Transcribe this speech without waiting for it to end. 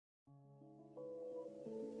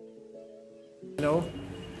Hello,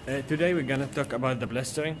 today we're gonna talk about the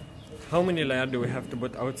plastering. How many layers do we have to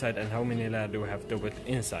put outside and how many layers do we have to put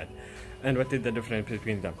inside, and what is the difference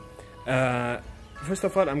between them? First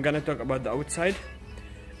of all, I'm gonna talk about the outside.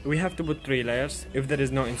 We have to put 3 layers if there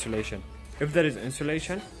is no insulation. If there is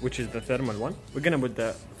insulation, which is the thermal one, we're gonna put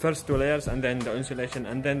the first 2 layers and then the insulation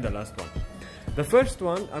and then the last one. The first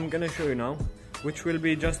one I'm gonna show you now, which will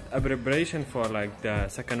be just a preparation for like the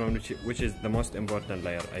second one, which is the most important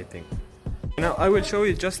layer, I think. Now I will show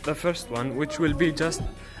you just the first one, which will be just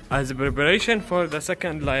as a preparation for the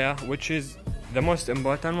second layer, which is the most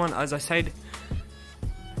important one. As I said,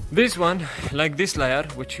 this one, like this layer,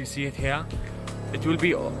 which you see it here, it will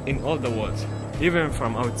be in all the walls, even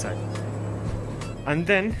from outside. And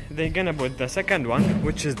then they're gonna put the second one,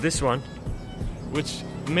 which is this one, which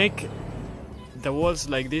make the walls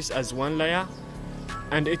like this as one layer,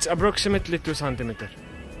 and it's approximately 2 centimeters.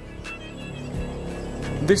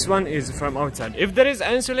 This one is from outside. If there is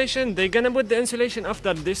insulation, they're gonna put the insulation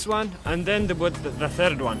after this one, and then they put the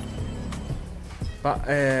third one. But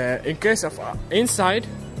in case of inside,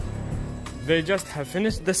 they just have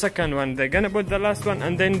finished the second one. They're gonna put the last one,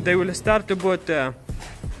 and then they will start to put the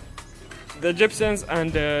gypsums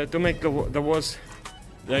and to make the walls,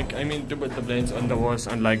 like I mean to put the planes on the walls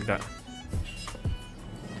and like that,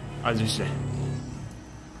 as you see.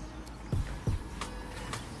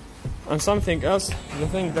 And something else, the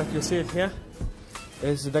thing that you see it here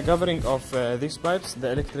is the covering of these pipes,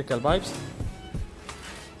 the electrical pipes.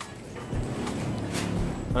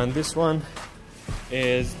 And this one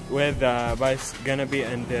is where the pipes gonna be,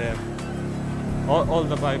 and all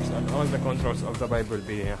the pipes and all the controls of the pipe will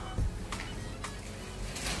be here.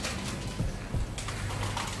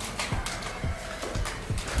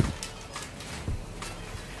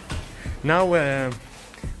 Now we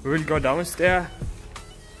will go downstairs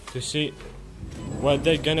to see what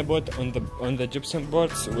they're gonna put on the gypsum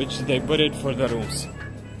boards, which they put it for the rooms.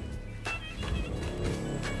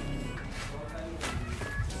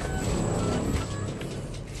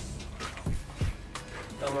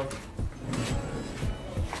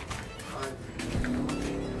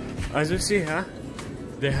 As you see here,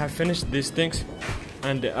 they have finished these things,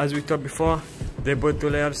 and as we talked before, they put 2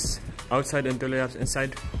 layers outside and 2 layers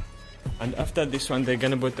inside. And after this one, they're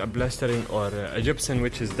gonna put a plastering or a gypsum,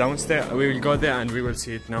 which is downstairs. We will go there and we will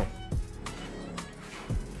see it now.